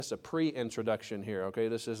It's a pre-introduction here, okay?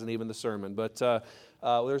 This isn't even the sermon. But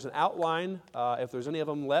there's an outline. If there's any of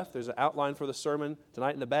them left, there's an outline for the sermon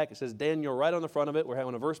tonight in the back. It says Daniel right on the front of it. We're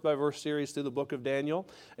having a verse-by-verse series through the book of Daniel.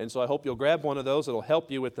 And so I hope you'll grab one of those. It'll help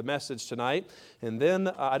you with the message tonight. And then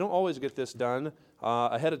I don't always get this done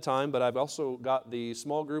ahead of time, but I've also got the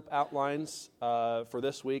small group outlines for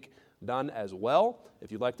this week done as well.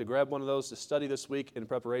 If you'd like to grab one of those to study this week in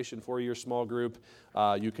preparation for your small group,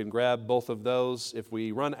 you can grab both of those. If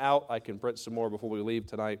we run out, I can print some more before we leave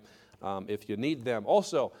tonight if you need them.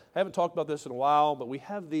 Also, I haven't talked about this in a while, but we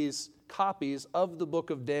have these copies of the book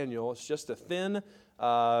of Daniel. It's just a thin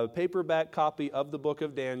paperback copy of the book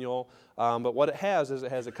of Daniel. But what it has is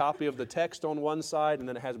it has a copy of the text on one side, and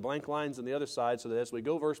then it has blank lines on the other side, so that as we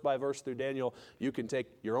go verse by verse through Daniel, you can take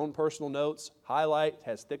your own personal notes, highlight, it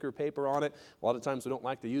has thicker paper on it. A lot of times we don't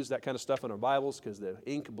like to use that kind of stuff in our Bibles because the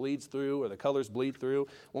ink bleeds through or the colors bleed through.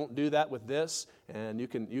 Won't do that with this, and you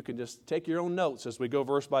can just take your own notes as we go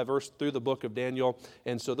verse by verse through the book of Daniel.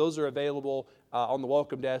 And so those are available on the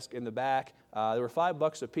welcome desk in the back. They were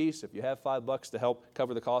 $5 a piece. If you have $5 to help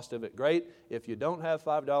cover the cost of it, great. If you don't have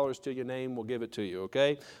 $5 to your name, we'll give it to you,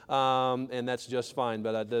 okay? And that's just fine.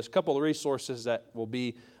 But there's a couple of resources that will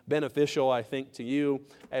be beneficial, I think, to you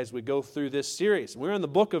as we go through this series. We're in the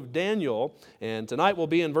book of Daniel, and tonight we'll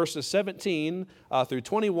be in verses 17 through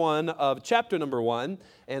 21 of chapter number 1.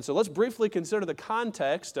 And so let's briefly consider the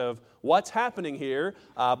context of what's happening here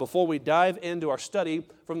before we dive into our study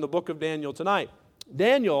from the book of Daniel tonight.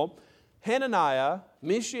 Daniel, Hananiah,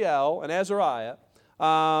 Mishael, and Azariah,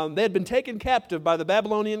 they had been taken captive by the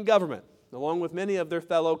Babylonian government, along with many of their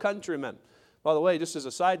fellow countrymen. By the way, just as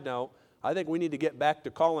a side note, I think we need to get back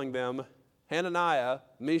to calling them Hananiah,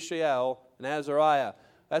 Mishael, and Azariah.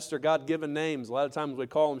 That's their God-given names. A lot of times we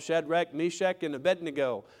call them Shadrach, Meshach, and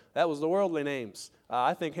Abednego. That was the worldly names.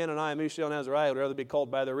 I think Hananiah, Mishael, and Azariah would rather be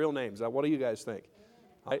called by their real names. What do you guys think?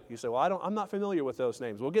 Right? You say, well, I'm not familiar with those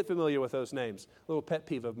names. We'll get familiar with those names. A little pet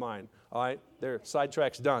peeve of mine. All right, their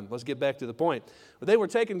sidetrack's done. Let's get back to the point. But they were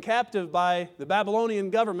taken captive by the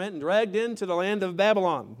Babylonian government and dragged into the land of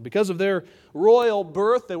Babylon. Because of their royal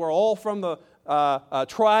birth, they were all from the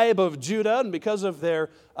tribe of Judah, and because of their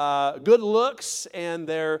good looks and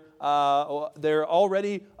their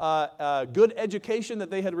already good education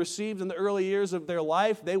that they had received in the early years of their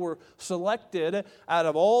life, they were selected out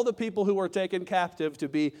of all the people who were taken captive to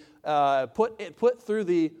be put through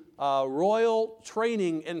the Royal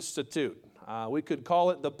Training Institute. We could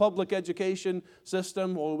call it the public education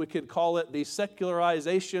system, or we could call it the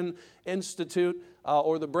secularization institute,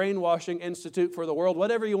 or the brainwashing institute for the world,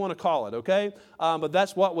 whatever you want to call it, okay? But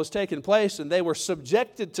that's what was taking place, and they were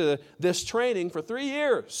subjected to this training for 3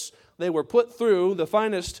 years. They were put through the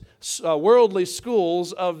finest worldly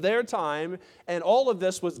schools of their time, and all of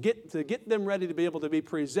this was to get them ready to be able to be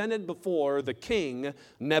presented before the king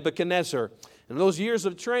Nebuchadnezzar. In those years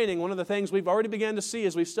of training, one of the things we've already begun to see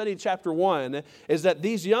as we studied chapter 1 is that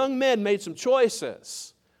these young men made some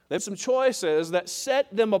choices. They had some choices that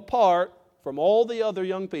set them apart from all the other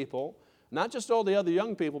young people, not just all the other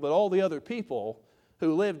young people, but all the other people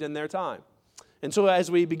who lived in their time. And so as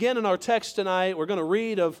we begin in our text tonight, we're going to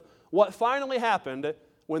read of what finally happened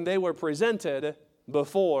when they were presented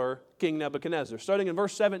before King Nebuchadnezzar. Starting in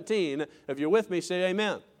verse 17, if you're with me, say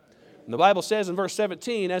amen. And the Bible says in verse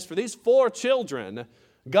 17, as for these 4 children,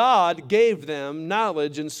 God gave them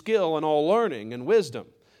knowledge and skill in all learning and wisdom.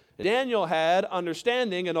 Daniel had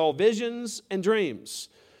understanding in all visions and dreams.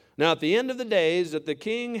 Now at the end of the days that the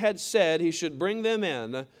king had said he should bring them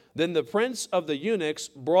in, then the prince of the eunuchs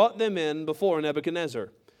brought them in before Nebuchadnezzar.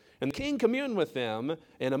 And the king communed with them,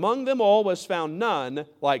 and among them all was found none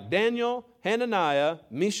like Daniel, Hananiah,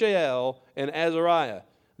 Mishael, and Azariah.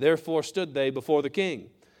 Therefore stood they before the king.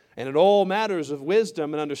 And in all matters of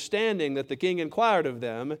wisdom and understanding that the king inquired of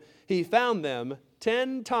them, he found them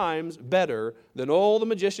 10 times better than all the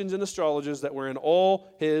magicians and astrologers that were in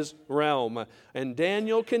all his realm. And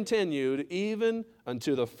Daniel continued even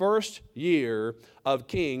unto the first year of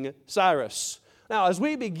King Cyrus. Now, as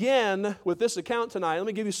we begin with this account tonight, let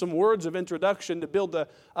me give you some words of introduction to build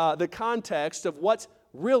the context of what's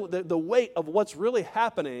real, the weight of what's really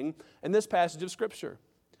happening in this passage of Scripture.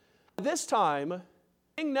 At this time,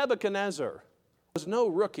 King Nebuchadnezzar was no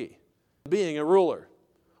rookie being a ruler.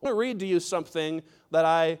 I want to read to you something that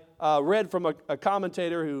I read from a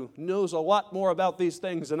commentator who knows a lot more about these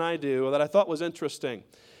things than I do, that I thought was interesting.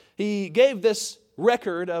 He gave this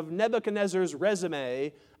record of Nebuchadnezzar's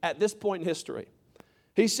resume at this point in history.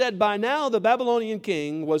 He said, by now the Babylonian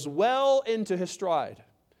king was well into his stride.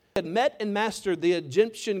 He had met and mastered the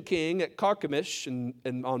Egyptian king at Carchemish in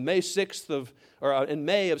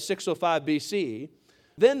May of 605 BC.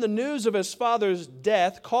 Then the news of his father's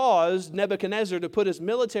death caused Nebuchadnezzar to put his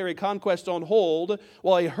military conquest on hold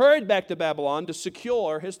while he hurried back to Babylon to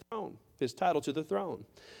secure his throne, his title to the throne.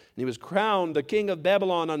 And he was crowned the king of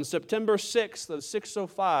Babylon on September 6th of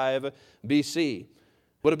 605 BC. It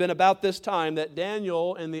would have been about this time that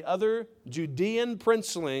Daniel and the other Judean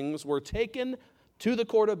princelings were taken to the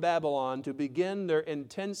court of Babylon to begin their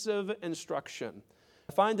intensive instruction.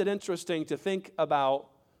 I find it interesting to think about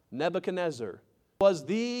Nebuchadnezzar. Was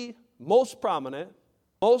the most prominent,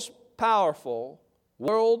 most powerful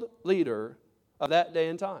world leader of that day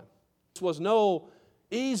and time. This was no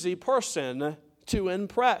easy person to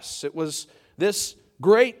impress. It was this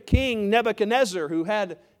great king Nebuchadnezzar who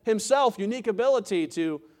had himself unique ability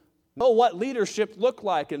to know what leadership looked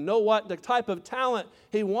like and know what the type of talent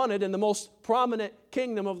he wanted in the most prominent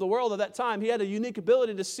kingdom of the world at that time. He had a unique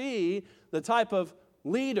ability to see the type of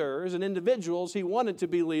leaders and individuals he wanted to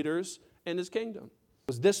be leaders in his kingdom. It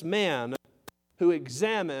was this man who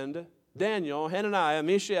examined Daniel, Hananiah,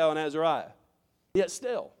 Mishael, and Azariah. Yet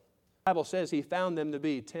still, the Bible says he found them to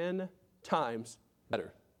be 10 times better. I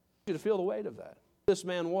want you to feel the weight of that. This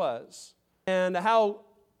man was. And how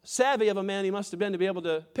savvy of a man he must have been to be able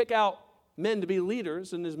to pick out men to be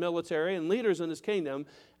leaders in his military and leaders in his kingdom.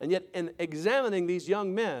 And yet in examining these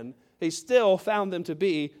young men, he still found them to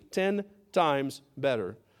be 10 times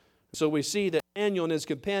better. So we see that Daniel and his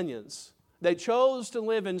companions, they chose to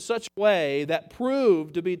live in such a way that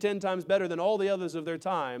proved to be 10 times better than all the others of their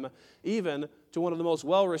time, even to one of the most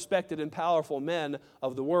well-respected and powerful men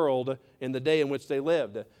of the world in the day in which they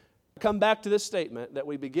lived. Come back to this statement that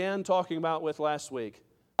we began talking about with last week.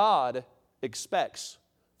 God expects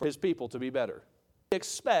for His people to be better. He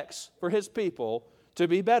expects for His people to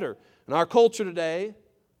be better. In our culture today,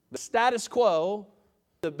 the status quo,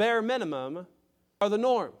 the bare minimum, are the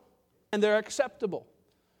norm, and they're acceptable.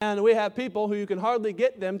 And we have people who you can hardly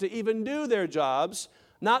get them to even do their jobs,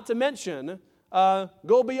 not to mention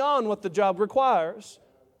go beyond what the job requires.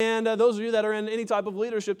 And those of you that are in any type of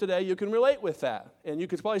leadership today, you can relate with that. And you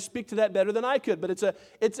could probably speak to that better than I could. But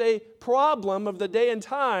it's a problem of the day and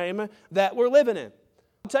time that we're living in.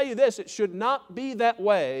 I'll tell you this, it should not be that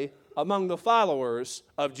way among the followers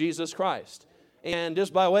of Jesus Christ. And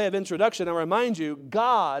just by way of introduction, I remind you,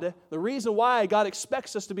 God, the reason why God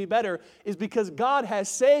expects us to be better is because God has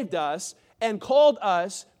saved us and called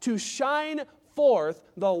us to shine forth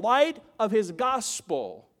the light of His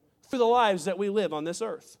gospel through the lives that we live on this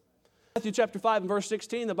earth. Matthew chapter 5 and verse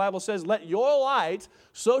 16, the Bible says, "Let your light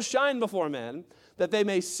so shine before men that they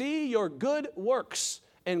may see your good works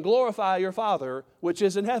and glorify your Father which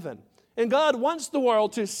is in heaven." And God wants the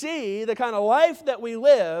world to see the kind of life that we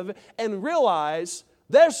live and realize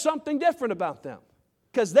there's something different about them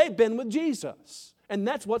because they've been with Jesus. And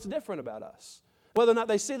that's what's different about us. Whether or not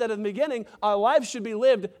they see that in the beginning, our lives should be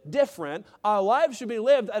lived different. Our lives should be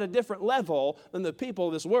lived at a different level than the people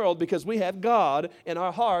of this world because we have God in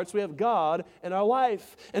our hearts. We have God in our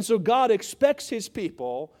life. And so God expects His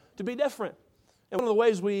people to be different. And one of the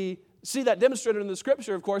ways we see that demonstrated in the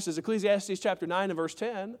Scripture, of course, is Ecclesiastes chapter 9 and verse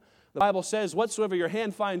 10. The Bible says, "Whatsoever your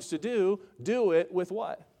hand finds to do, do it with"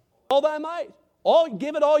 what? All thy might.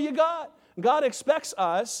 Give it all you got. God expects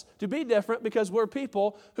us to be different because we're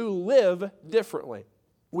people who live differently.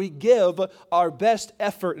 We give our best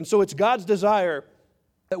effort. And so it's God's desire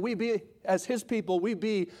that we be, as His people, we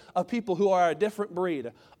be a people who are a different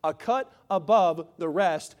breed, a cut above the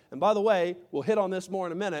rest. And by the way, we'll hit on this more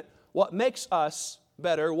in a minute. What makes us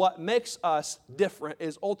better, what makes us different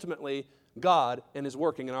is ultimately God and His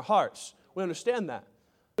working in our hearts. We understand that.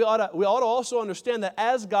 We ought to also understand that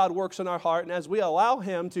as God works in our heart and as we allow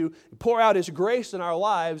Him to pour out His grace in our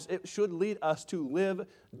lives, it should lead us to live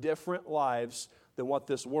different lives than what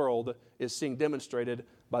this world is seeing demonstrated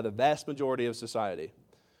by the vast majority of society.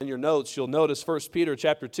 In your notes, you'll notice 1 Peter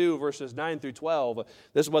chapter 2, verses 9 through 12.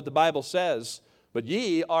 This is what the Bible says. "But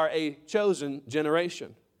ye are a chosen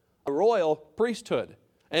generation, a royal priesthood,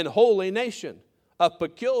 and holy nation, a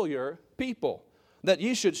peculiar people, that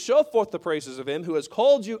ye should show forth the praises of Him who has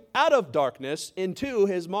called you out of darkness into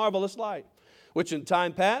His marvelous light, which in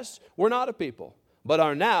time past were not a people, but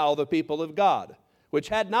are now the people of God, which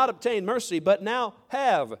had not obtained mercy, but now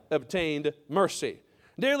have obtained mercy.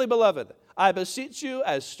 Dearly beloved, I beseech you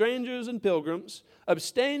as strangers and pilgrims,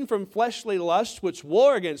 abstain from fleshly lusts which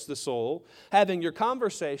war against the soul, having your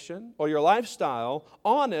conversation or your lifestyle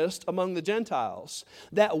honest among the Gentiles,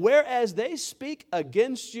 that whereas they speak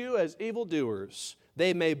against you as evildoers,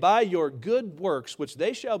 they may by your good works which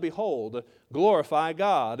they shall behold glorify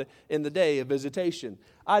God in the day of visitation."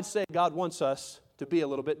 I'd say God wants us to be a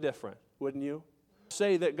little bit different, wouldn't you?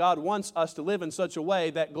 Say that God wants us to live in such a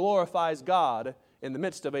way that glorifies God in the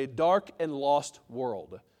midst of a dark and lost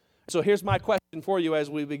world. So here's my question for you as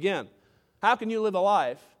we begin. How can you live a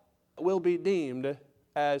life that will be deemed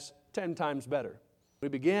as 10 times better? We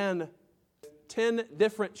began 10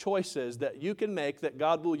 different choices that you can make that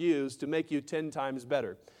God will use to make you 10 times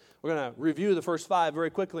better. We're going to review the first 5 very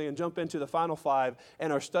quickly and jump into the final 5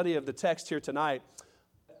 in our study of the text here tonight.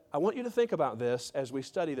 I want you to think about this as we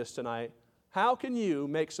study this tonight. How can you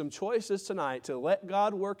make some choices tonight to let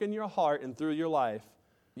God work in your heart and through your life?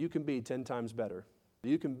 You can be 10 times better.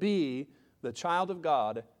 You can be the child of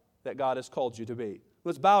God that God has called you to be.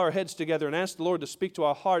 Let's bow our heads together and ask the Lord to speak to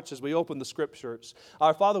our hearts as we open the Scriptures.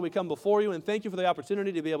 Our Father, we come before you and thank you for the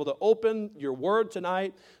opportunity to be able to open your Word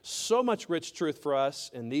tonight. So much rich truth for us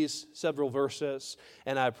in these several verses.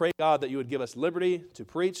 And I pray, God, that you would give us liberty to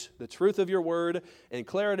preach the truth of your Word and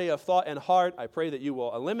clarity of thought and heart. I pray that you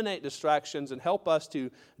will eliminate distractions and help us to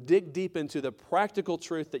dig deep into the practical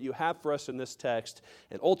truth that you have for us in this text.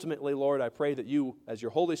 And ultimately, Lord, I pray that you, as your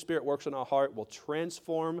Holy Spirit works in our heart, will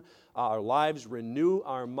transform our lives, renew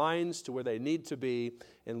our minds to where they need to be.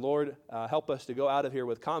 And Lord, help us to go out of here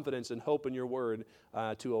with confidence and hope in your word,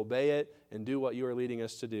 to obey it and do what you are leading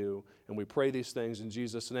us to do. And we pray these things in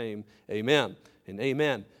Jesus' name. Amen and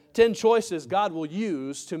amen. 10 choices God will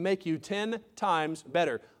use to make you 10 times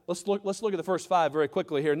better. Let's look at the first 5 very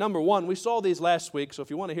quickly here. Number 1, we saw these last week, so if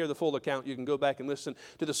you want to hear the full account, you can go back and listen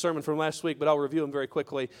to the sermon from last week, but I'll review them very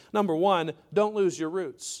quickly. Number 1, don't lose your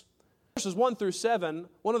roots. Verses 1 through 7,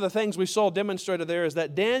 one of the things we saw demonstrated there is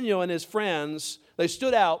that Daniel and his friends, they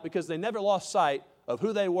stood out because they never lost sight of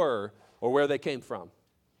who they were or where they came from.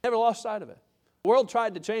 Never lost sight of it. The world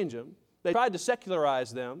tried to change them. They tried to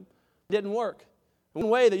secularize them. It didn't work. One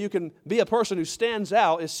way that you can be a person who stands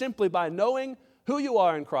out is simply by knowing who you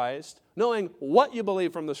are in Christ, knowing what you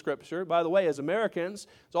believe from the Scripture. By the way, as Americans,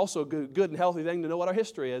 it's also a good and healthy thing to know what our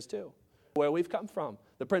history is too, where we've come from,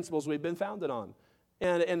 the principles we've been founded on.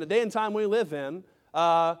 And in the day and time we live in,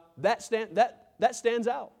 that stands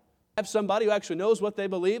out. Have somebody who actually knows what they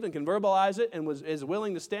believe and can verbalize it and is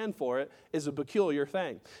willing to stand for it is a peculiar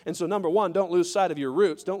thing. And so number 1, don't lose sight of your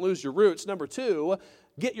roots. Don't lose your roots. Number 2,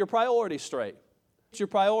 get your priorities straight. Get your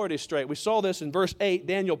priorities straight. We saw this in verse 8.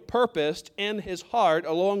 Daniel purposed in his heart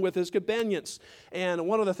along with his companions. And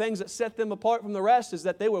one of the things that set them apart from the rest is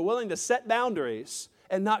that they were willing to set boundaries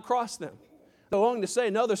and not cross them. They're willing to say,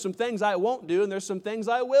 no, there's some things I won't do and there's some things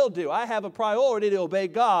I will do. I have a priority to obey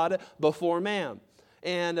God before man.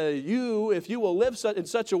 And if you will live in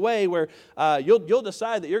such a way where you'll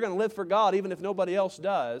decide that you're going to live for God even if nobody else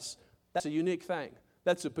does, that's a unique thing.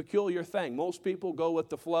 That's a peculiar thing. Most people go with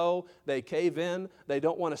the flow. They cave in. They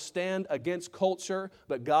don't want to stand against culture,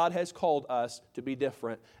 but God has called us to be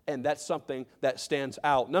different, and that's something that stands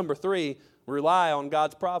out. Number 3, rely on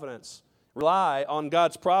God's providence. Rely on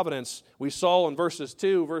God's providence. We saw in verses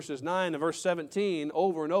 2, verses 9, and verse 17,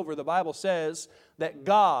 over and over, the Bible says that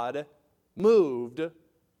God moved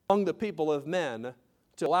among the people of men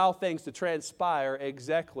to allow things to transpire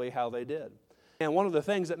exactly how they did. And one of the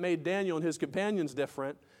things that made Daniel and his companions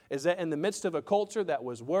different is that in the midst of a culture that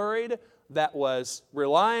was worried, that was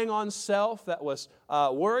relying on self, that was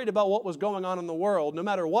worried about what was going on in the world, no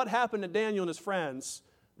matter what happened to Daniel and his friends,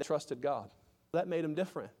 they trusted God. That made them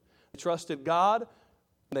different. They trusted God.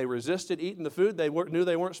 They resisted eating the food knew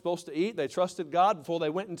they weren't supposed to eat. They trusted God before they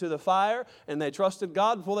went into the fire, and they trusted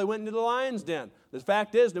God before they went into the lion's den. The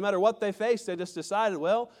fact is, no matter what they faced, they just decided,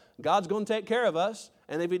 well, God's going to take care of us,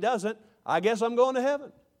 and if He doesn't, I guess I'm going to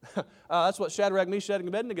heaven. That's what Shadrach, Meshach, and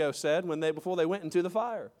Abednego said before they went into the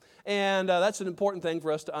fire. And that's an important thing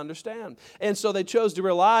for us to understand. And so they chose to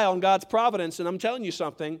rely on God's providence, and I'm telling you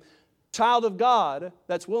something, child of God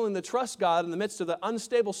that's willing to trust God in the midst of the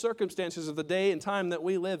unstable circumstances of the day and time that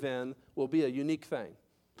we live in will be a unique thing,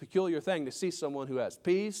 peculiar thing to see someone who has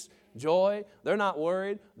peace, joy. They're not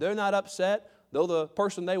worried. They're not upset. Though the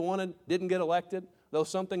person they wanted didn't get elected, though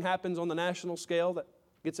something happens on the national scale that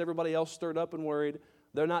gets everybody else stirred up and worried,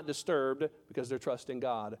 they're not disturbed because they're trusting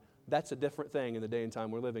God. That's a different thing in the day and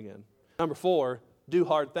time we're living in. Number 4, do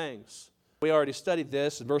hard things. We already studied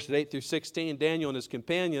this in verses 8 through 16. Daniel and his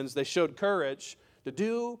companions, they showed courage to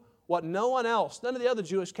do what no one else, none of the other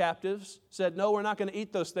Jewish captives said, no, we're not going to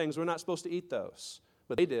eat those things. We're not supposed to eat those.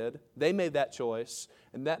 But they did. They made that choice,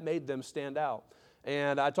 and that made them stand out.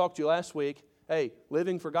 And I talked to you last week, hey,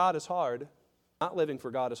 living for God is hard. Not living for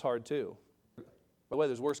God is hard too. By the way,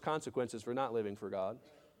 there's worse consequences for not living for God.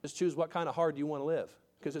 Just choose what kind of hard you want to live,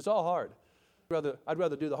 because it's all hard. I'd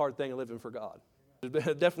rather do the hard thing and living for God.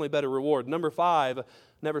 There's definitely better reward. Number 5,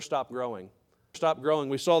 never stop growing. Stop growing.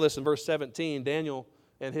 We saw this in verse 17. Daniel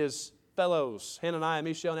and his fellows, Hananiah,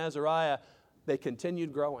 Mishael, and Azariah, they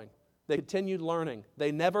continued growing. They continued learning.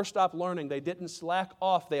 They never stopped learning. They didn't slack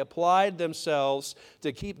off. They applied themselves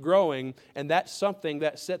to keep growing, and that's something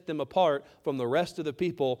that set them apart from the rest of the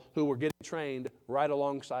people who were getting trained right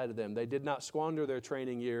alongside of them. They did not squander their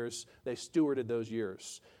training years. They stewarded those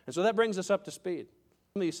years. And so that brings us up to speed.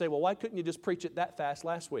 Some of you say, well, why couldn't you just preach it that fast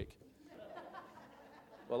last week?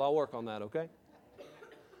 Well, I'll work on that, okay?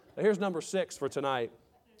 Now, here's number 6 for tonight.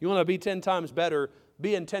 You want to be 10 times better,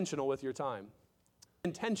 be intentional with your time.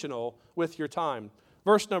 Intentional with your time.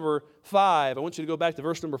 Verse number 5. I want you to go back to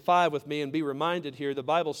verse number 5 with me and be reminded here. The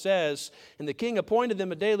Bible says, "And the king appointed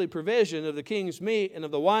them a daily provision of the king's meat and of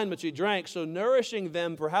the wine which he drank, so nourishing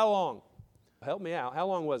them for how long?" Help me out. How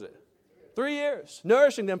long was it? 3 years.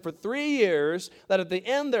 Nourishing them for 3 years, that at the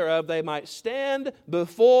end thereof they might stand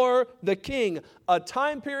before the king. A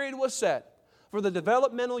time period was set for the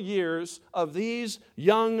developmental years of these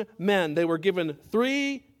young men. They were given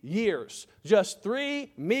 3 years, just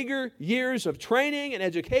 3 meager years of training and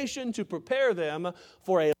education to prepare them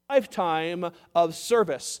for a lifetime of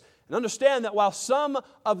service. And understand that while some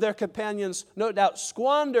of their companions no doubt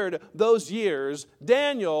squandered those years,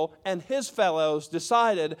 Daniel and his fellows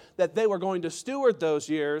decided that they were going to steward those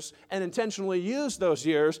years and intentionally use those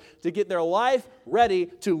years to get their life ready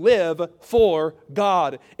to live for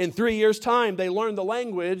God. In 3 years' time, they learned the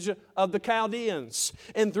language of the Chaldeans.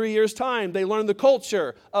 In 3 years' time, they learned the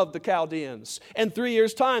culture of the Chaldeans. In 3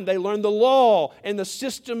 years' time, they learned the law and the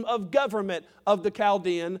system of government of the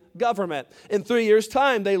Chaldean government. In 3 years'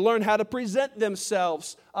 time, they learned how to present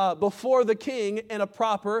themselves before the king in a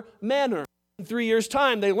proper manner. In 3 years'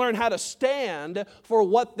 time, they learned how to stand for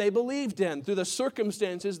what they believed in through the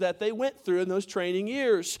circumstances that they went through in those training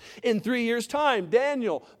years. In 3 years' time,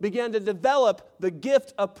 Daniel began to develop the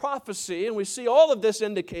gift of prophecy, and we see all of this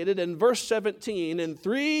indicated in verse 17. In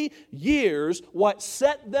 3 years, what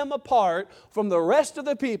set them apart from the rest of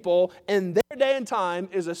the people in their day and time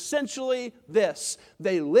is essentially this: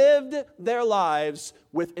 they lived their lives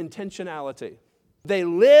with intentionality. They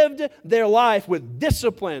lived their life with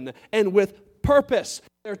discipline and with purpose.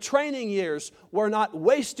 Their training years were not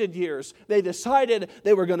wasted years. They decided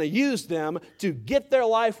they were going to use them to get their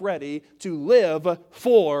life ready to live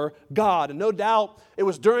for God. And no doubt it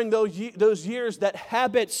was during those years that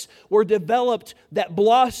habits were developed that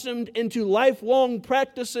blossomed into lifelong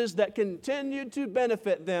practices that continued to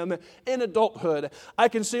benefit them in adulthood. I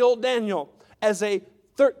can see old Daniel as a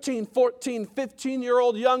 13, 14,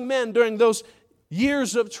 15-year-old young man during those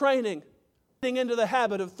years of training, getting into the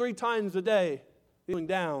habit of 3 times a day, kneeling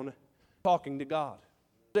down, talking to God.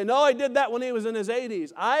 They know he did that when he was in his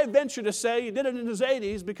 80s. I venture to say he did it in his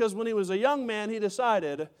 80s because when he was a young man, he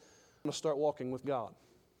decided, I'm going to start walking with God.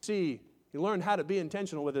 See, he learned how to be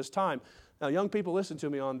intentional with his time. Now, young people, listen to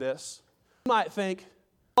me on this. You might think,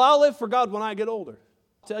 well, I'll live for God when I get older.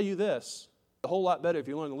 I'll tell you this, it's a whole lot better if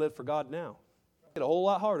you learn to live for God now. It's a whole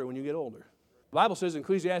lot harder when you get older. The Bible says in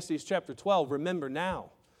Ecclesiastes chapter 12, remember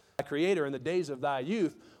now thy Creator in the days of thy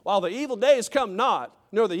youth, while the evil days come not,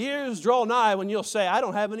 nor the years draw nigh when you'll say, I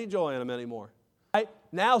don't have any joy in them anymore. Right?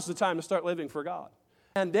 Now's the time to start living for God.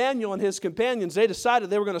 And Daniel and his companions, they decided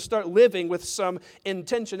they were going to start living with some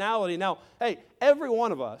intentionality. Now, hey, every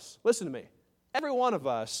one of us, listen to me, every one of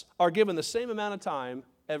us are given the same amount of time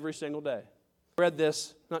every single day. I read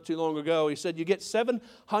this not too long ago. He said you get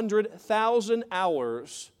 700,000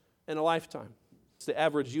 hours in a lifetime. It's the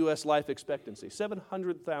average U.S. life expectancy,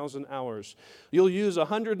 700,000 hours. You'll use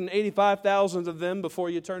 185,000 of them before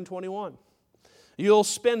you turn 21. You'll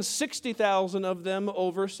spend 60,000 of them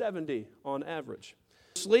over 70 on average.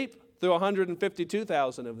 Sleep through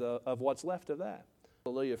 152,000 of what's left of that.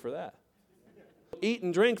 Hallelujah for that. Eat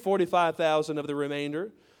and drink 45,000 of the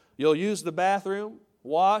remainder. You'll use the bathroom,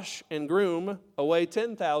 wash, and groom away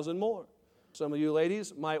 10,000 more. Some of you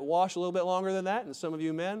ladies might wash a little bit longer than that, and some of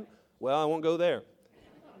you men, well, I won't go there.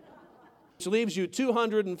 Which leaves you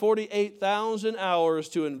 248,000 hours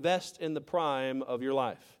to invest in the prime of your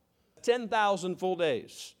life. 10,000 full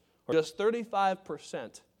days, or just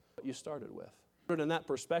 35% what you started with. In that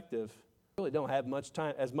perspective, we really don't have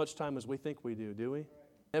as much time as we think we do we?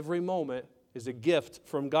 Every moment is a gift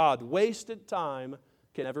from God. Wasted time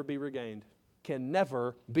can never be regained. Can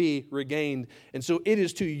never be regained. And so it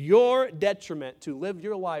is to your detriment to live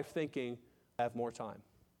your life thinking, I have more time.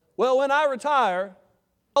 Well, when I retire,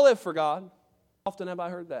 I'll live for God. How often have I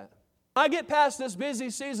heard that? When I get past this busy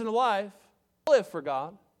season of life, I'll live for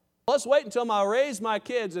God. Let's wait until I raise my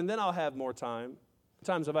kids and then I'll have more time.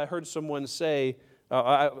 Times have I heard someone say,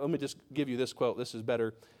 let me just give you this quote, this is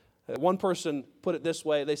better. One person put it this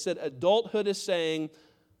way, they said, adulthood is saying,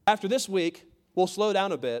 after this week, we'll slow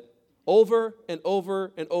down a bit, over and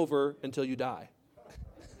over and over until you die.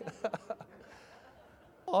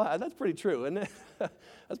 Oh, that's pretty true, isn't it?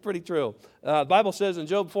 That's pretty true. The Bible says in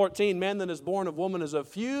Job 14, man that is born of woman is a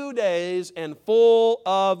few days and full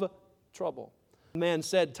of trouble. Man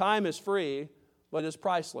said, time is free, but it's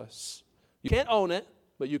priceless. You can't own it,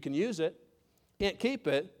 but you can use it. You can't keep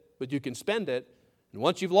it, but you can spend it. And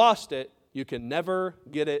once you've lost it, you can never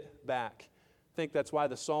get it back. I think that's why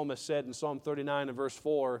the psalmist said in Psalm 39 and verse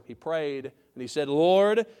 4, he prayed and he said,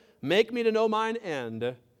 Lord, make me to know mine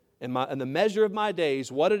end and the measure of my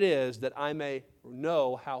days, what it is, that I may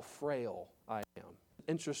know how frail I am.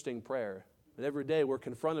 Interesting prayer. And every day we're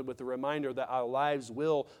confronted with the reminder that our lives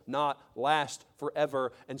will not last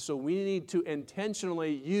forever. And so we need to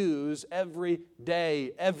intentionally use every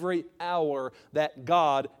day, every hour that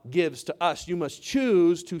God gives to us. You must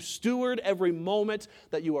choose to steward every moment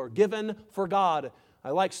that you are given for God.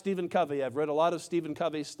 I like Stephen Covey. I've read a lot of Stephen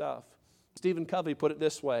Covey's stuff. Stephen Covey put it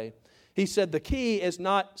this way. He said, the key is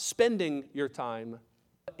not spending your time,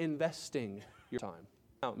 but investing your time.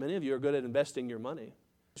 Now, many of you are good at investing your money.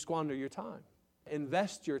 Squander your time.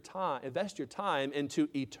 Invest your time into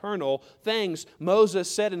eternal things.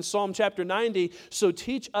 Moses said in Psalm chapter 90, so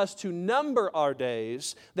teach us to number our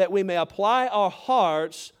days, that we may apply our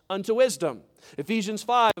hearts unto wisdom. Ephesians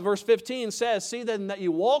 5 verse 15 says, see then that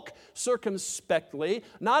you walk circumspectly,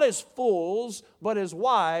 not as fools, but as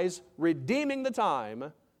wise, redeeming the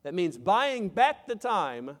time. That means buying back the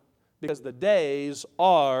time, because the days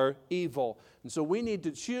are evil. And so we need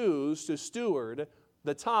to choose to steward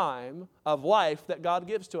the time of life that God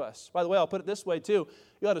gives to us. By the way, I'll put it this way too.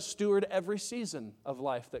 You ought to steward every season of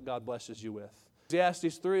life that God blesses you with.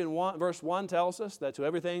 Ecclesiastes 3 and verse 1 tells us that to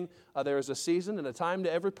everything there is a season and a time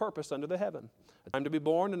to every purpose under the heaven. A time to be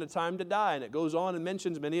born and a time to die. And it goes on and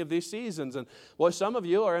mentions many of these seasons. And boy, some of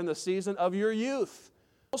you are in the season of your youth.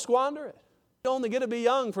 Don't squander it. You only get to be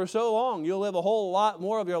young for so long. You'll live a whole lot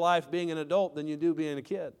more of your life being an adult than you do being a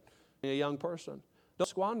kid, being a young person. Don't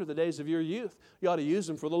squander the days of your youth. You ought to use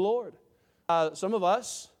them for the Lord. Some of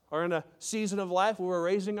us are in a season of life where we're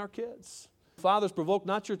raising our kids. Fathers, provoke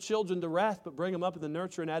not your children to wrath, but bring them up in the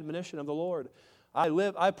nurture and admonition of the Lord.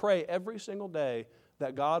 I pray every single day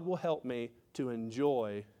that God will help me to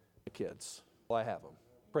enjoy the kids while I have them.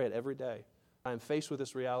 Pray it every day. I am faced with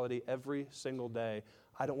this reality every single day.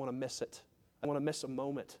 I don't want to miss it. I don't want to miss a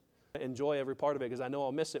moment. I enjoy every part of it because I know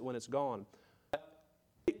I'll miss it when it's gone.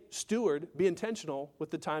 Steward, be intentional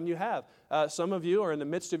with the time you have. Some of you are in the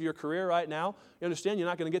midst of your career right now. You understand you're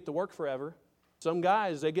not going to get to work forever. Some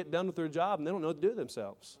guys, they get done with their job and they don't know what to do with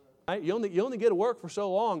themselves. Right? You only get to work for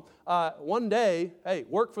so long. One day, hey,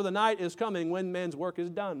 work for the night is coming when man's work is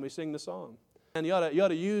done. We sing the song. And you ought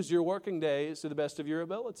to use your working days to the best of your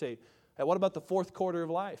ability. Hey, what about the fourth quarter of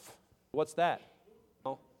life? What's that?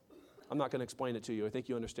 Well, I'm not going to explain it to you. I think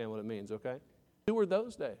you understand what it means, okay? Steward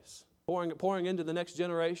those days. Pouring into the next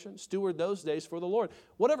generation. Steward those days for the Lord.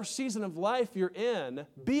 Whatever season of life you're in,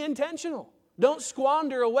 be intentional. Don't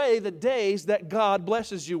squander away the days that God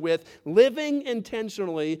blesses you with. Living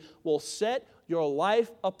intentionally will set your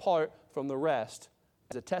life apart from the rest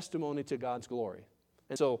as a testimony to God's glory.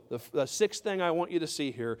 And so the sixth thing I want you to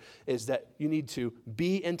see here is that you need to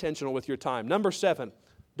be intentional with your time. Number 7,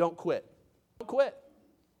 don't quit. Don't quit.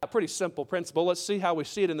 A pretty simple principle. Let's see how we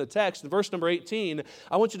see it in the text. In verse number 18,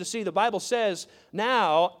 I want you to see the Bible says,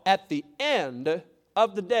 now at the end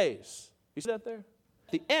of the days. You see that there?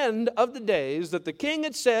 At the end of the days that the king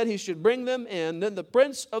had said he should bring them in, then the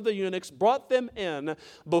prince of the eunuchs brought them in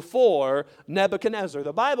before Nebuchadnezzar.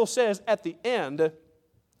 The Bible says at the end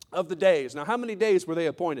of the days. Now, how many days were they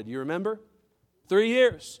appointed? You remember? 3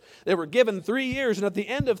 years. They were given 3 years, and at the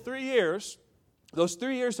end of 3 years, those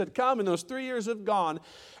 3 years had come and those 3 years had gone.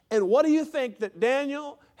 And what do you think that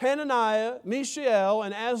Daniel, Hananiah, Mishael,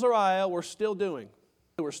 and Azariah were still doing?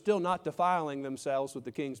 They were still not defiling themselves with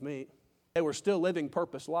the king's meat. They were still living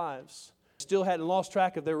purpose lives. Still hadn't lost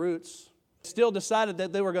track of their roots. Still decided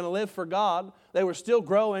that they were going to live for God. They were still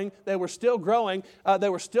growing. They were still growing. They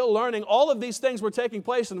were still learning. All of these things were taking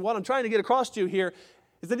place. And what I'm trying to get across to you here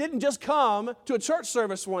is they didn't just come to a church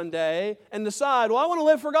service one day and decide, well, I want to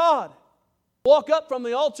live for God. Walk up from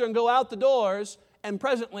the altar and go out the doors and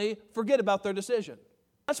presently forget about their decision.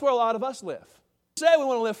 That's where a lot of us live. We say we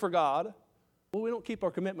want to live for God. Well, we don't keep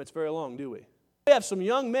our commitments very long, do we? We have some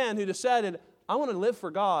young men who decided, I want to live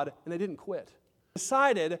for God, and they didn't quit.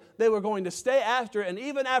 Decided they were going to stay after, and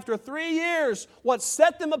even after 3 years, what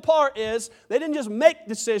set them apart is they didn't just make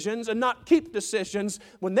decisions and not keep decisions.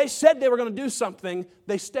 When they said they were going to do something,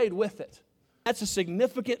 they stayed with it. That's a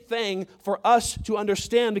significant thing for us to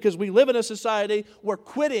understand because we live in a society where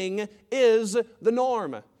quitting is the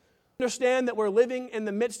norm. Understand that we're living in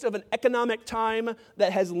the midst of an economic time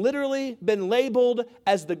that has literally been labeled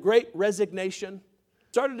as the Great Resignation.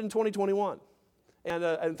 Started in 2021. And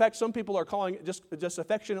in fact, some people are calling it, just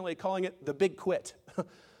affectionately calling it the Big Quit.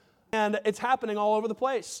 And it's happening all over the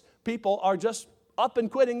place. People are just up and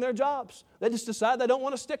quitting their jobs. They just decide they don't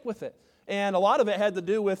want to stick with it. And a lot of it had to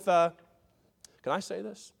do with, can I say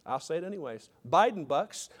this? I'll say it anyways. Biden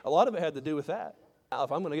bucks, a lot of it had to do with that. Now,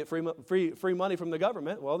 if I'm going to get free money from the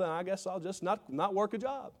government, well, then I guess I'll just not work a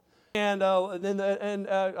job. And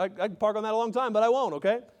I can park on that a long time, but I won't,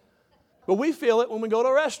 okay? But we feel it when we go to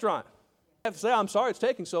a restaurant. I have to say, I'm sorry it's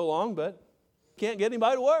taking so long, but can't get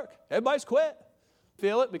anybody to work. Everybody's quit.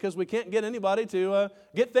 Feel it because we can't get anybody to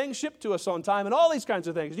get things shipped to us on time and all these kinds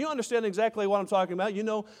of things. You understand exactly what I'm talking about. You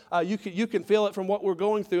know, you can feel it from what we're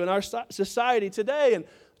going through in our society today. And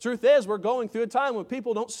the truth is, we're going through a time when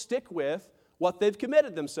people don't stick with what they've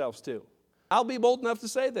committed themselves to. I'll be bold enough to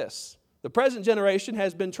say this. The present generation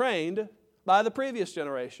has been trained by the previous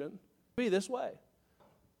generation to be this way.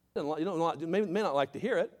 You may not like to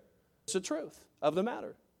hear it. It's the truth of the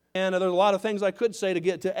matter. And there's a lot of things I could say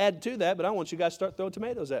to add to that, but I don't want you guys to start throwing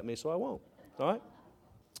tomatoes at me, so I won't. All right?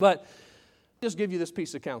 But I'll just give you this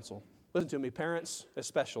piece of counsel. Listen to me, parents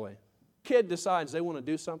especially. Kid decides they want to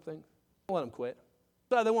do something, don't let them quit.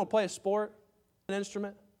 Decide they want to play a sport, an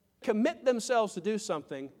instrument, commit themselves to do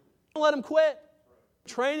something, don't let them quit.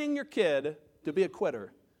 Training your kid to be a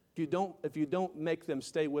quitter if you don't make them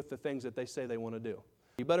stay with the things that they say they want to do.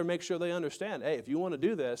 You better make sure they understand, hey, if you want to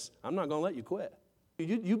do this, I'm not going to let you quit.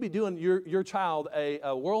 You'd be doing your child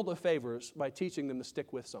a world of favors by teaching them to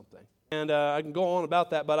stick with something. And I can go on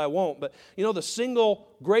about that, but I won't. But you know, the single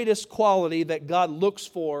greatest quality that God looks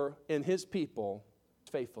for in His people is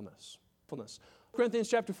faithfulness. Corinthians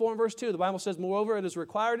chapter 4 and verse 2, the Bible says, moreover, it is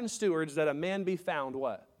required in stewards that a man be found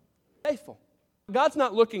what? Faithful. God's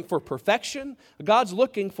not looking for perfection. God's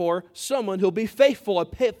looking for someone who'll be faithful. A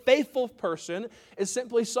faithful person is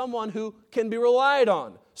simply someone who can be relied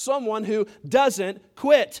on, someone who doesn't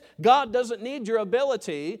quit. God doesn't need your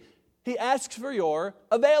ability. He asks for your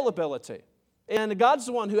availability. And God's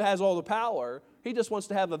the one who has all the power. He just wants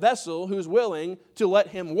to have a vessel who's willing to let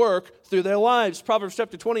Him work through their lives. Proverbs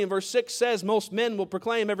chapter 20 and verse 6 says, most men will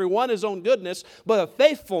proclaim every one his own goodness, but a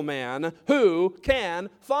faithful man who can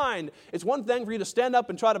find. It's one thing for you to stand up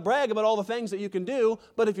and try to brag about all the things that you can do,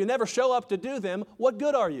 but if you never show up to do them, what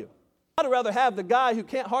good are you? I'd rather have the guy who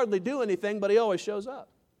can't hardly do anything, but he always shows up.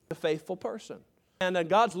 A faithful person. And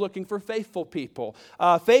God's looking for faithful people.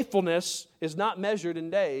 Faithfulness is not measured in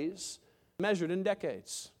days, measured in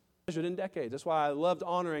decades. That's why I loved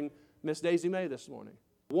honoring Miss Daisy May this morning.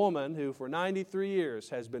 A woman who for 93 years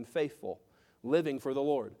has been faithful, living for the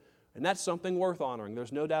Lord. And that's something worth honoring.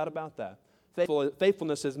 There's no doubt about that.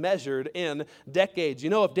 Faithfulness is measured in decades. You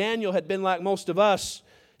know, if Daniel had been like most of us,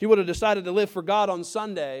 he would have decided to live for God on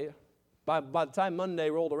Sunday. By the time Monday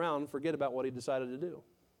rolled around, forget about what he decided to do.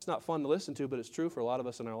 It's not fun to listen to, but it's true for a lot of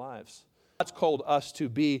us in our lives. God's called us to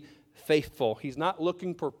be faithful. He's not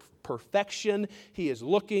looking for perfection. He is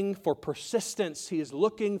looking for persistence. He is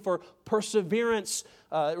looking for perseverance.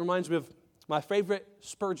 It reminds me of my favorite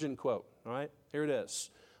Spurgeon quote. All right, here it is.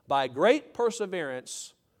 By great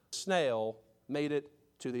perseverance, the snail made it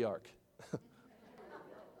to the ark.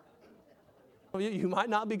 You might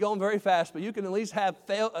not be going very fast, but you can at least have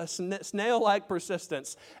a snail-like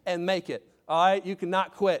persistence and make it. All right, you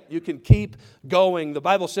cannot quit. You can keep going. The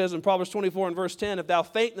Bible says in Proverbs 24 and verse 10, if thou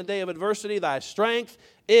faint in the day of adversity, thy strength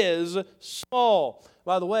is small.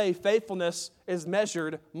 By the way, faithfulness is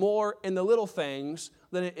measured more in the little things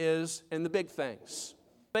than it is in the big things.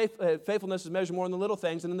 Faithfulness is measured more in the little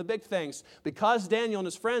things than in the big things. Because Daniel and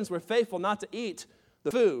his friends were faithful not to eat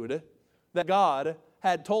the food that God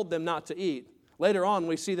had told them not to eat, later on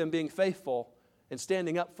we see them being faithful and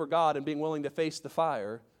standing up for God and being willing to face the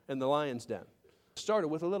fire in the lion's den. It started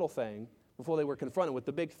with a little thing before they were confronted with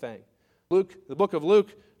the big thing. The book of Luke,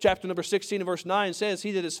 chapter number 16 and verse 9 says,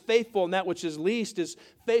 he that is faithful in that which is least is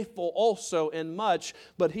faithful also in much,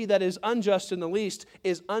 but he that is unjust in the least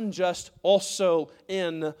is unjust also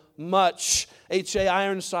in much. H.A.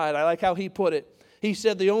 Ironside, I like how he put it. He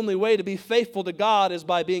said the only way to be faithful to God is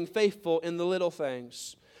by being faithful in the little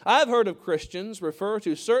things. I've heard of Christians refer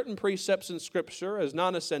to certain precepts in Scripture as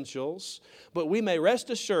non-essentials, but we may rest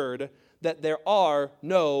assured that there are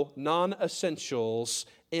no non-essentials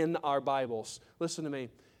in our Bibles. Listen to me.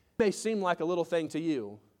 It may seem like a little thing to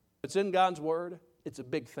you. It's in God's Word. It's a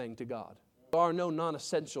big thing to God. There are no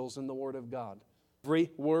non-essentials in the Word of God. Every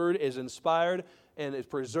word is inspired and is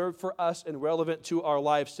preserved for us and relevant to our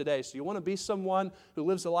lives today. So you want to be someone who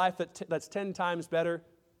lives a life that's 10 times better?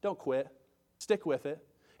 Don't quit. Stick with it.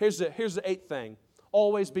 Here's the eighth thing.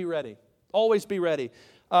 Always be ready. Always be ready.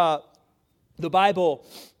 The Bible,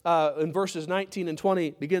 in verses 19 and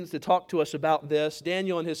 20, begins to talk to us about this.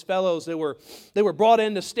 Daniel and his fellows, they were brought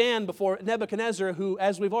in to stand before Nebuchadnezzar, who,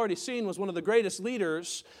 as we've already seen, was one of the greatest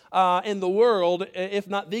leaders in the world, if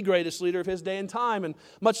not the greatest leader of his day and time. And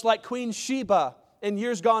much like Queen Sheba in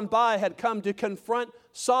years gone by had come to confront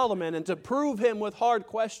Solomon and to prove him with hard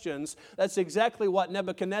questions, that's exactly what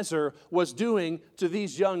Nebuchadnezzar was doing to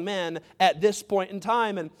these young men at this point in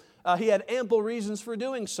time. And he had ample reasons for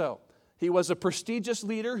doing so. He was a prestigious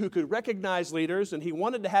leader who could recognize leaders, and he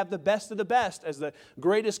wanted to have the best of the best. As the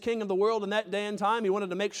greatest king of the world in that day and time, he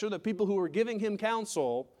wanted to make sure that people who were giving him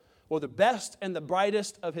counsel were the best and the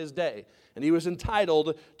brightest of his day. And he was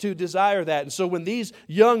entitled to desire that. And so when these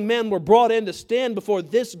young men were brought in to stand before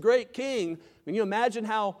this great king, can you imagine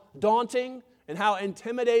how daunting and how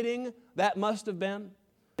intimidating that must have been?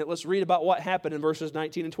 Let's read about what happened in verses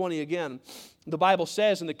 19 and 20 again. The Bible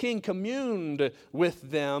says, "And the king communed with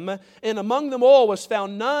them, and among them all was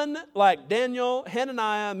found none like Daniel,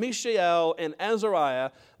 Hananiah, Mishael, and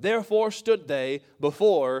Azariah. Therefore stood they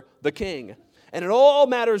before the king. And in all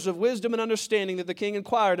matters of wisdom and understanding that the king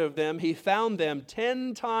inquired of them, he found them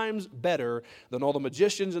 10 times better than all the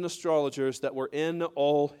magicians and astrologers that were in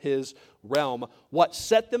all his realm." What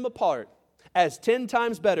set them apart as 10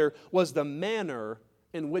 times better was the manner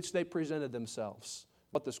in which they presented themselves.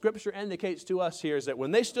 What the Scripture indicates to us here is that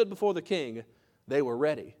when they stood before the king, they were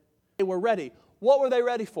ready. They were ready. What were they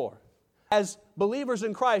ready for? As believers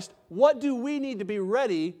in Christ, what do we need to be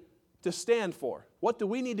ready to stand for? What do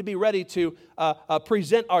we need to be ready to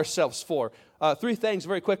present ourselves for? 3 things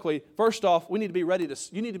very quickly. First off, you need to be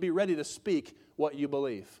ready to speak what you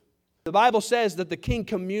believe. The Bible says that the king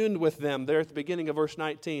communed with them there at the beginning of verse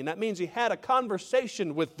 19. That means he had a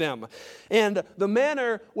conversation with them. And the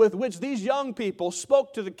manner with which these young people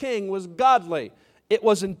spoke to the king was godly. It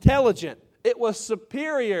was intelligent. It was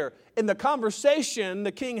superior. In the conversation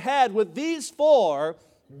the king had with these 4,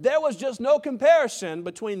 there was just no comparison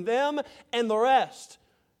between them and the rest.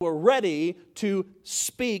 They were ready to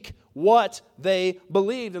speak what they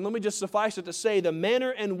believed. And let me just suffice it to say, the manner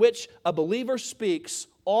in which a believer speaks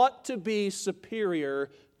ought to be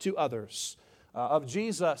superior to others. Of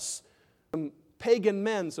Jesus, some pagan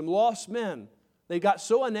men, some lost men, they got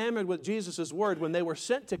so enamored with Jesus' word, when they were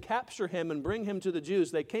sent to capture him and bring him to the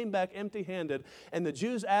Jews, they came back empty-handed, and the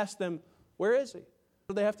Jews asked them, "Where is he?" What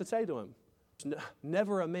did they have to say to him?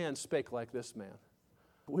 "Never a man spake like this man."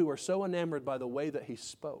 We were so enamored by the way that he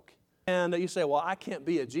spoke. And you say, "Well, I can't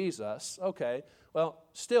be a Jesus." Okay, well,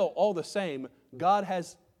 still, all the same, God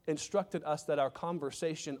has instructed us that our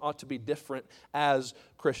conversation ought to be different as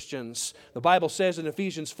Christians. The Bible says in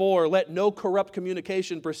Ephesians 4, "Let no corrupt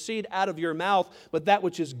communication proceed out of your mouth, but that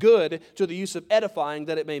which is good to the use of edifying,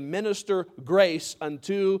 that it may minister grace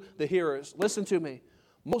unto the hearers." Listen to me.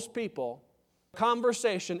 Most people,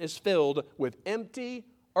 conversation is filled with empty,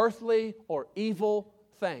 earthly, or evil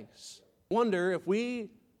things. Wonder if we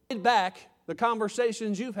read back the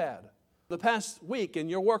conversations you've had the past week in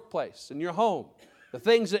your workplace, in your home, the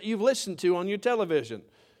things that you've listened to on your television.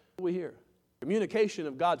 We hear communication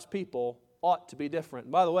of God's people ought to be different.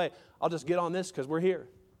 And by the way, I'll just get on this because we're here.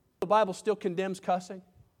 The Bible still condemns cussing.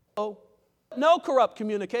 Oh, no corrupt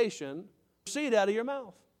communication proceed out of your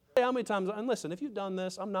mouth. How many times, and listen, if you've done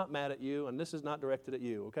this, I'm not mad at you, and this is not directed at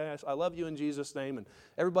you, okay? I love you in Jesus' name, and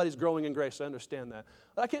everybody's growing in grace, I understand that.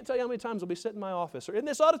 But I can't tell you how many times I'll be sitting in my office or in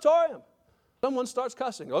this auditorium. Someone starts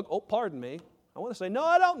cussing. Oh, pardon me. I want to say, no,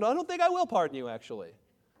 I don't think I will pardon you, actually.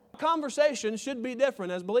 Conversation should be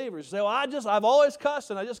different as believers. You say, well, I've always cussed,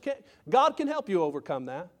 and I just can't. God can help you overcome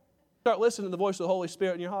that. Start listening to the voice of the Holy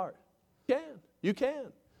Spirit in your heart. You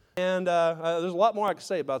can. And there's a lot more I could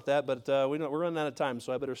say about that, but we're running out of time,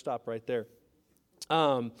 so I better stop right there.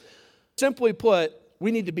 Simply put,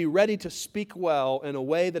 we need to be ready to speak well in a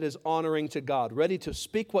way that is honoring to God. Ready to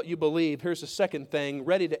speak what you believe. Here's the second thing.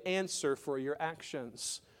 Ready to answer for your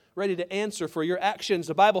actions. Ready to answer for your actions.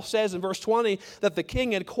 The Bible says in verse 20 that the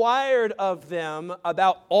king inquired of them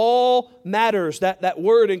about all matters. That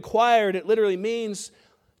word inquired, it literally means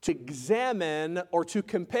to examine or to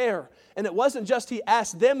compare. And it wasn't just he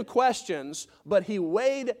asked them questions, but he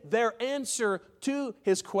weighed their answer to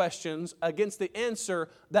his questions against the answer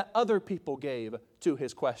that other people gave to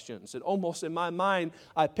his questions. And almost in my mind,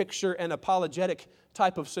 I picture an apologetic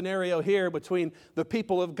type of scenario here between the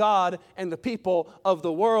people of God and the people of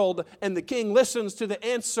the world. And the king listens to the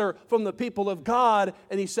answer from the people of God,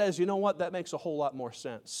 and he says, you know what, that makes a whole lot more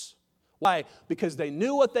sense. Why? Because they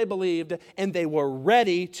knew what they believed, and they were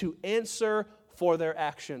ready to answer for their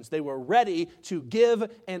actions. They were ready to give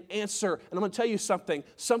an answer. And I'm going to tell you something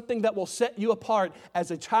that will set you apart as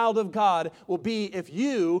a child of God will be if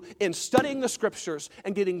you, in studying the Scriptures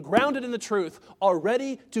and getting grounded in the truth, are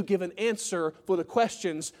ready to give an answer for the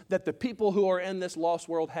questions that the people who are in this lost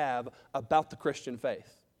world have about the Christian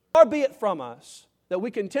faith. Far be it from us that we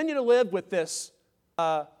continue to live with this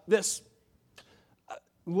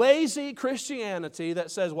lazy Christianity that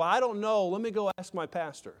says, well, I don't know, let me go ask my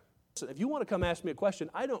pastor. Listen, if you want to come ask me a question,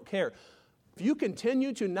 I don't care. If you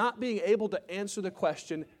continue to not being able to answer the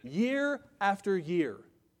question year after year,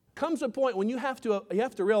 comes a point when you have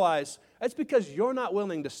to realize that's because you're not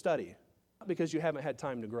willing to study, not because you haven't had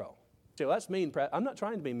time to grow. So that's mean. I'm not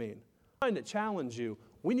trying to be mean. I'm trying to challenge you.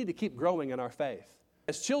 We need to keep growing in our faith.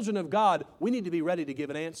 As children of God, we need to be ready to give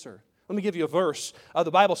an answer. Let me give you a verse.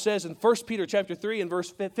 The Bible says in 1 Peter chapter 3 and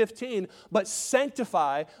verse 15, but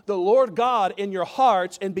sanctify the Lord God in your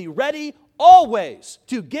hearts and be ready always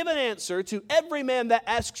to give an answer to every man that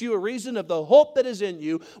asks you a reason of the hope that is in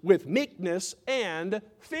you with meekness and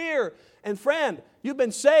fear. And friend, you've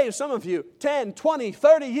been saved, some of you, 10, 20,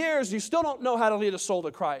 30 years, you still don't know how to lead a soul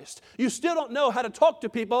to Christ. You still don't know how to talk to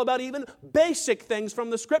people about even basic things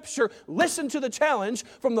from the Scripture. Listen to the challenge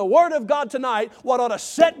from the Word of God tonight. What ought to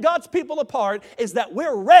set God's people apart is that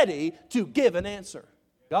we're ready to give an answer.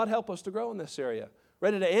 God help us to grow in this area.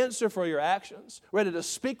 Ready to answer for your actions. Ready to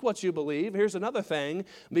speak what you believe. Here's another thing.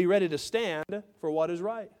 Be ready to stand for what is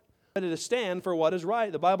right. Ready to stand for what is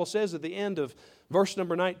right. The Bible says at the end of verse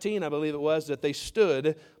number 19, I believe it was, that they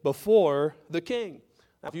stood before the king.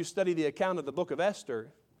 Now, if you study the account of the book of Esther,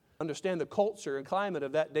 understand the culture and climate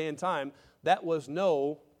of that day and time, that was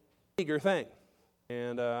no eager thing.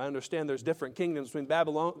 And I understand there's different kingdoms between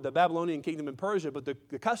the Babylonian kingdom and Persia, but the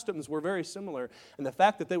customs were very similar. And the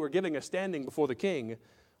fact that they were giving a standing before the king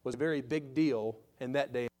was a very big deal in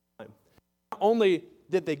that day and time. Not only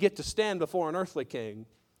did they get to stand before an earthly king,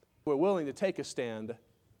 we're willing to take a stand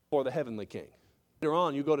for the heavenly king. Later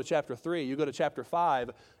on, you go to chapter 3, you go to chapter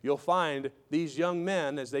 5, you'll find these young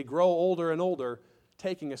men, as they grow older and older,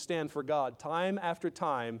 taking a stand for God time after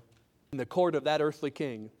time in the court of that earthly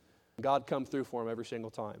king. God come through for them every single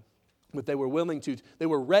time. But they were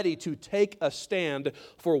ready to take a stand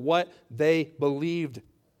for what they believed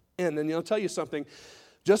in. And I'll tell you something,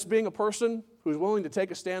 just being a person who's willing to take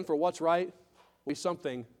a stand for what's right will be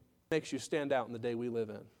something that makes you stand out in the day we live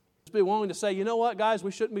in. Just be willing to say, you know what, guys,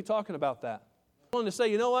 we shouldn't be talking about that. Willing to say,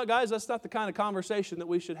 you know what, guys, that's not the kind of conversation that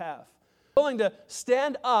we should have. Willing to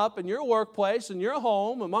stand up in your workplace, in your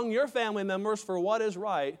home, among your family members for what is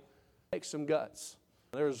right, takes some guts.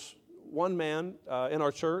 There's one man in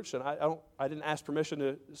our church, and I didn't ask permission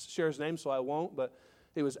to share his name, so I won't, but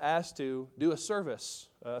he was asked to do a service,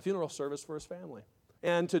 a funeral service for his family.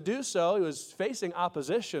 And to do so, he was facing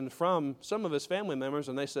opposition from some of his family members,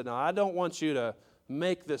 and they said, no, I don't want you to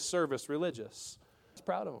make this service religious. I was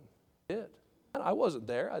proud of him. He did. I wasn't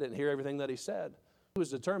there. I didn't hear everything that he said. He was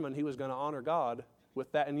determined he was going to honor God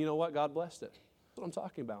with that, and you know what? God blessed it. That's what I'm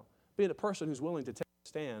talking about. Being a person who's willing to take a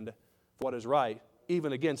stand for what is right,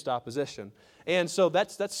 even against opposition. And so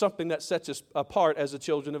that's something that sets us apart as the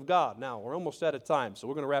children of God. Now, we're almost out of time, so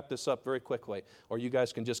we're going to wrap this up very quickly, or you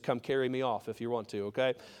guys can just come carry me off if you want to,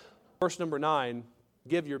 okay? Verse number 9,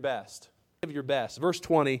 give your best. Give your best. Verse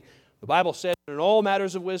 20, the Bible says, in all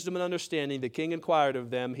matters of wisdom and understanding, the king inquired of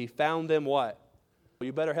them. He found them what? Well,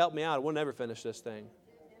 you better help me out. We'll never finish this thing.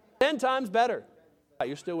 10 times better.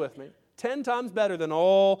 You're still with me. 10 times better than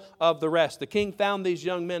all of the rest. The king found these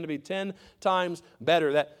young men to be 10 times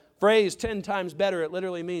better. That phrase, 10 times better, it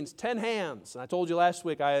literally means 10 hands. And I told you last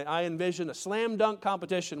week, I envision a slam dunk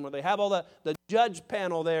competition where they have all the judge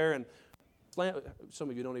panel there. And some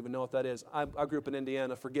of you don't even know what that is. I grew up in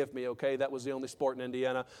Indiana. Forgive me, okay? That was the only sport in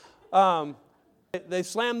Indiana. They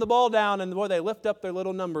slam the ball down, and boy, they lift up their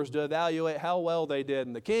little numbers to evaluate how well they did.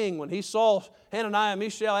 And the king, when he saw Hananiah,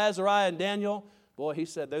 Mishael, Azariah, and Daniel, boy, he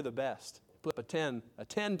said they're the best. Put up a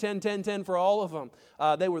 10 for all of them.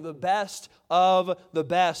 They were the best of the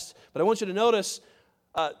best. But I want you to notice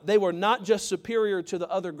they were not just superior to the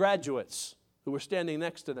other graduates who were standing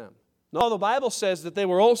next to them. No, the Bible says that they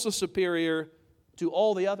were also superior to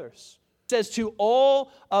all the others. It says to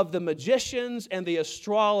all of the magicians and the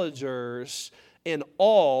astrologers in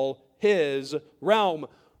all his realm.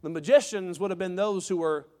 The magicians would have been those who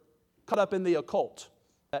were caught up in the occult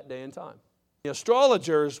that day and time. The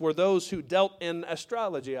astrologers were those who dealt in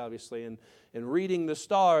astrology, obviously, and reading the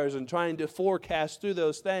stars and trying to forecast through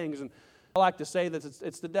those things. And I like to say that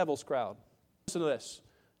it's the devil's crowd. Listen to this.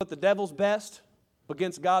 But the devil's best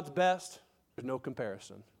against God's best, there's no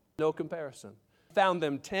comparison. No comparison. found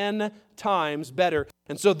them 10 times better.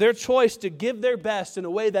 And so their choice to give their best in a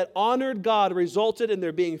way that honored God resulted in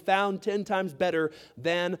their being found 10 times better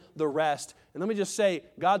than the rest. And let me just say,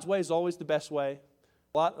 God's way is always the best way.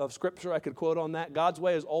 A lot of scripture I could quote on that. God's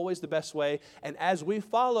way is always the best way. And as we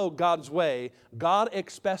follow God's way, God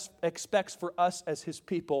expects for us as His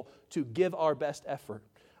people to give our best effort.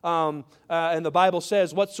 And the Bible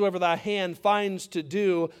says, whatsoever thy hand finds to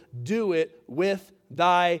do, do it with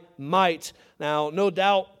thy might. Now, no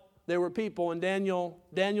doubt there were people in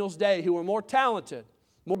Daniel's day who were more talented,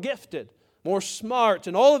 more gifted, more smart,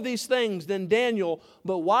 and all of these things than Daniel.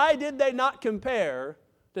 But why did they not compare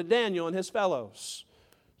to Daniel and his fellows?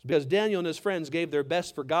 It's because Daniel and his friends gave their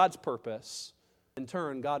best for God's purpose. In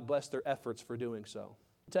turn, God blessed their efforts for doing so.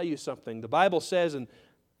 I'll tell you something. The Bible says in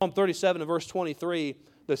Psalm 37 and verse 23,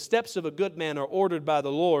 the steps of a good man are ordered by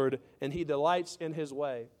the Lord, and He delights in His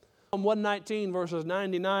way. Psalm 119 verses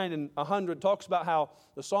 99 and 100 talks about how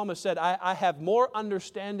the psalmist said, I have more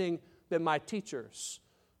understanding than my teachers.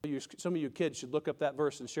 Some of you kids should look up that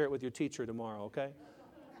verse and share it with your teacher tomorrow, okay?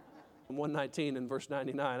 119 and verse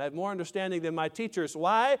 99. I have more understanding than my teachers.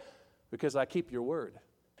 Why? Because I keep your word.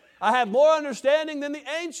 I have more understanding than the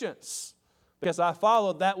ancients because I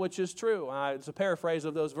followed that which is true. It's a paraphrase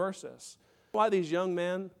of those verses. Why these young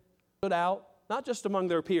men stood out, not just among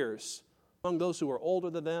their peers, among those who were older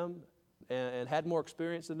than them and had more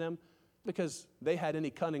experience than them, because they had any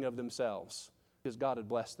cunning of themselves, because God had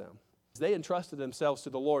blessed them. As they entrusted themselves to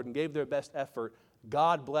the Lord and gave their best effort,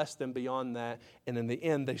 God blessed them beyond that, and in the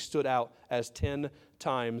end, they stood out as 10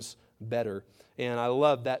 times better. And I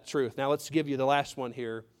love that truth. Now, let's give you the last one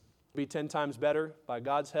here. Be 10 times better by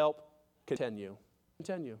God's help. Continue.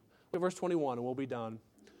 Continue. Look at verse 21, and we'll be done.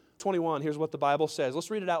 21, here's what the Bible says.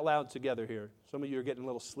 Let's read it out loud together here. Some of you are getting a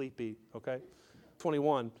little sleepy, okay?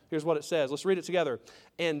 21, here's what it says. Let's read it together.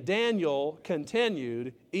 And Daniel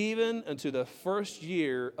continued even unto the first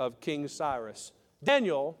year of King Cyrus.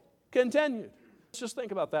 Daniel continued. Let's just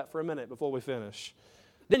think about that for a minute before we finish.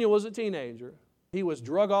 Daniel was a teenager. He was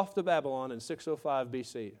drug off to Babylon in 605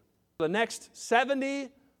 BC. The next 70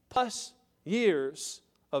 plus years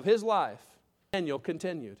of his life, Daniel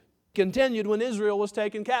continued. Continued when Israel was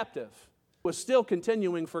taken captive. Was still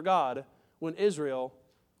continuing for God when Israel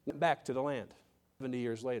went back to the land 70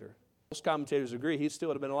 years later. Most commentators agree he still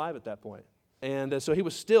would have been alive at that point. And so he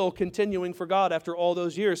was still continuing for God after all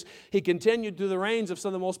those years. He continued through the reigns of some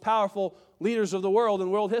of the most powerful leaders of the world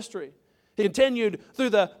in world history. He continued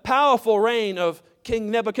through the powerful reign of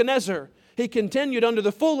King Nebuchadnezzar. He continued under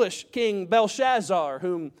the foolish King Belshazzar,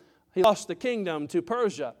 whom he lost the kingdom to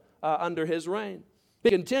Persia under his reign.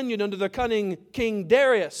 He continued under the cunning King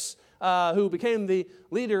Darius, who became the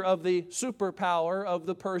leader of the superpower of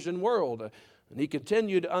the Persian world. And he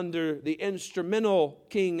continued under the instrumental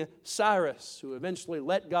King Cyrus, who eventually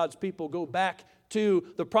let God's people go back to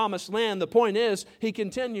the promised land. The point is, he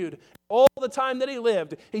continued. All the time that he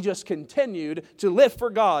lived, he just continued to live for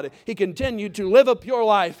God. He continued to live a pure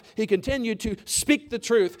life. He continued to speak the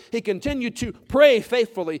truth. He continued to pray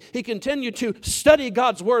faithfully. He continued to study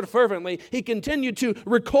God's word fervently. He continued to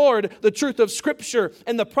record the truth of Scripture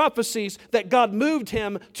and the prophecies that God moved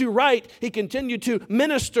him to write. He continued to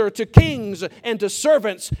minister to kings and to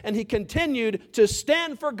servants, and he continued to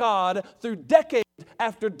stand for God through decade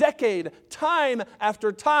after decade, time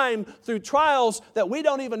after time, through trials that we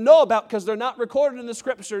don't even know about because they're not recorded in the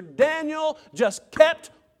Scripture. Daniel just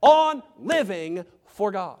kept on living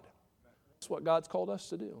for God. That's what God's called us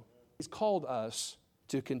to do. He's called us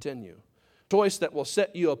to continue. Choice that will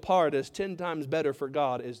set you apart as 10 times better for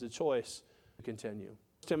God is the choice to continue.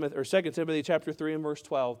 2 Timothy chapter 3 and verse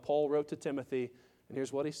 12, Paul wrote to Timothy, and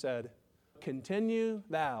here's what he said. Continue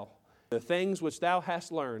thou the things which thou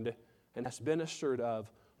hast learned and hast been assured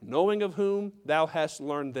of, knowing of whom thou hast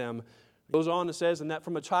learned them. It goes on and says, and that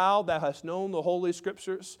from a child thou hast known the holy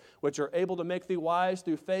Scriptures, which are able to make thee wise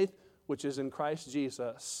through faith, which is in Christ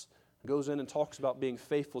Jesus. It goes in and talks about being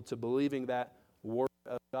faithful to believing that word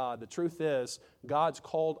of God. The truth is, God's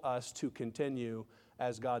called us to continue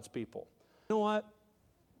as God's people. You know what?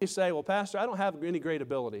 You say, well, Pastor, I don't have any great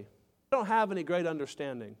ability. I don't have any great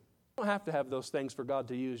understanding. I don't have to have those things for God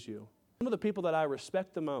to use you. Some of the people that I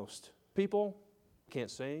respect the most, people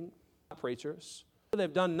can't sing, not preachers.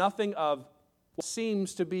 They've done nothing of what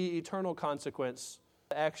seems to be eternal consequence,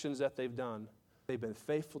 the actions that they've done. They've been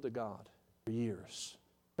faithful to God for years.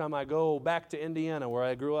 Every time I go back to Indiana where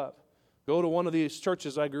I grew up, go to one of these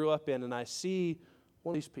churches I grew up in, and I see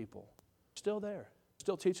one of these people still there,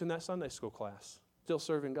 still teaching that Sunday school class, still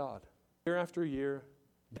serving God. Year after year,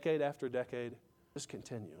 decade after decade, just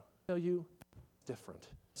continue. I tell you, it's different.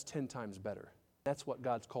 It's 10 times better. That's what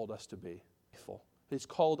God's called us to be. faithful. He's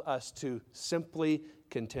called us to simply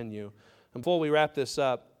continue. And before we wrap this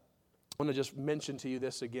up, I want to just mention to you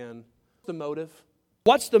this again. What's the motive?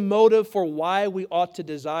 What's the motive for why we ought to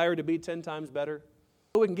desire to be 10 times better?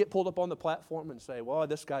 So we can get pulled up on the platform and say, well,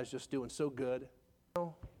 this guy's just doing so good.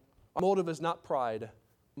 No. Our motive is not pride. Our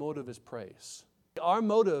motive is praise. Our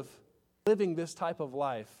motive, living this type of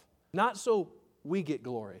life, not so we get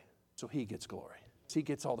glory, so He gets glory. He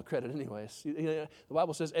gets all the credit anyways. The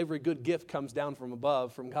Bible says every good gift comes down from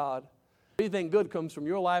above, from God. Anything good comes from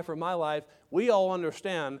your life or my life, we all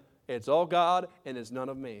understand it's all God and it's none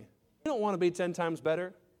of me. You don't want to be 10 times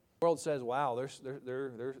better. The world says, wow,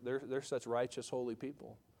 they're such righteous, holy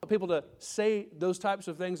people. People to say those types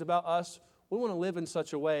of things about us, we want to live in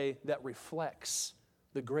such a way that reflects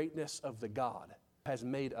the greatness of the God who has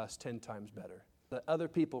made us 10 times better. That other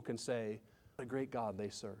people can say, what a great God they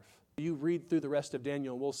serve. You read through the rest of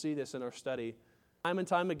Daniel, and we'll see this in our study. Time and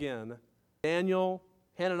time again, Daniel,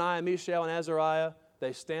 Hananiah, Mishael, and Azariah,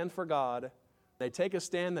 they stand for God. They take a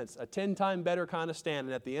stand that's a 10-time better kind of stand.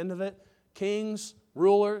 And at the end of it, kings,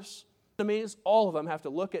 rulers, enemies, all of them have to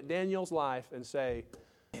look at Daniel's life and say,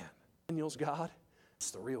 man, Daniel's God,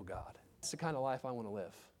 it's the real God. It's the kind of life I want to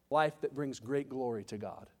live. Life that brings great glory to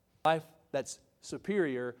God. Life that's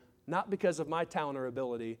superior, not because of my talent or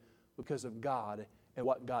ability, but because of God and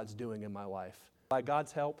what God's doing in my life. By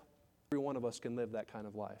God's help, every one of us can live that kind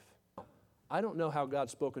of life. I don't know how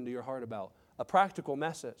God's spoken to your heart about a practical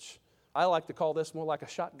message. I like to call this more like a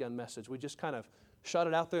shotgun message. We just kind of shot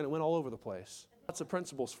it out there and it went all over the place. Lots of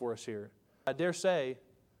principles for us here. I dare say,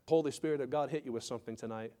 the Holy Spirit of God hit you with something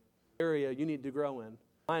tonight. Area you need to grow in.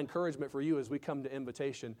 My encouragement for you as we come to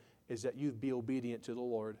invitation is that you be obedient to the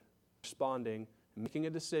Lord, responding, making a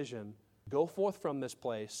decision. Go forth from this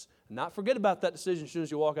place, and not forget about that decision as soon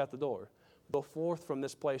as you walk out the door. Go forth from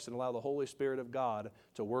this place and allow the Holy Spirit of God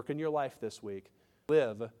to work in your life this week.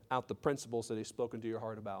 Live out the principles that He's spoken to your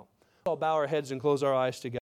heart about. I'll bow our heads and close our eyes together.